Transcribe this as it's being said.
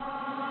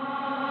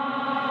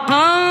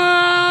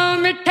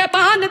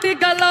दी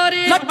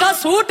गलोरी लट्ठा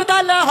सूट दा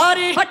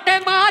लहारी फट्टे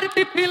मार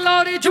पिपी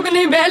लोरी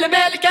जुगनी मेल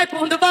मेल के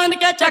कूंद बांध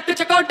के चक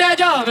चकोटे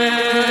जावे